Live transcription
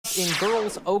In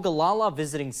girls, Ogallala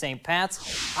visiting St.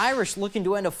 Pat's. Irish looking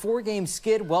to end a 4-game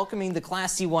skid, welcoming the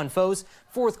Class C1 foes.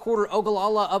 Fourth quarter,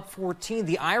 Ogallala up 14.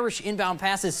 The Irish inbound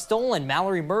pass is stolen.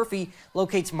 Mallory Murphy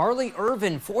locates Marley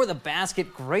Irvin for the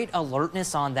basket. Great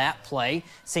alertness on that play.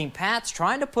 St. Pat's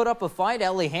trying to put up a fight.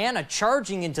 Ellie Hanna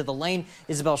charging into the lane.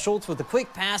 Isabel Schultz with a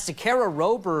quick pass to Kara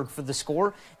Roberg for the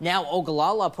score. Now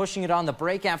Ogallala pushing it on the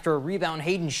break after a rebound.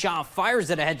 Hayden Shaw fires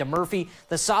it ahead to Murphy.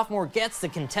 The sophomore gets the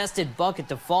contested bucket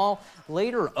to fall.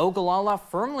 Later, Ogallala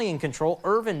firmly in control.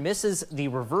 Irvin misses the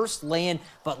reverse lay-in,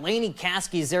 but Lainey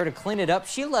Caskey is there to clean it up.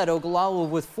 She led Ogallala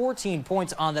with 14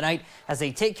 points on the night as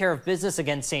they take care of business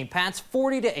against St. Pat's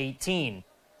 40-18.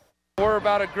 We're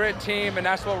about a grit team, and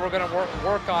that's what we're going to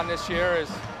work on this year. Is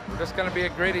we're just going to be a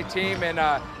gritty team. And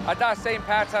I thought St.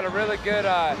 Pat's had a really good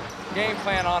game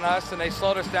plan on us, and they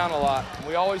slowed us down a lot.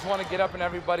 We always want to get up in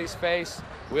everybody's face.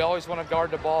 We always want to guard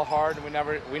the ball hard,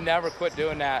 and we never quit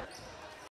doing that.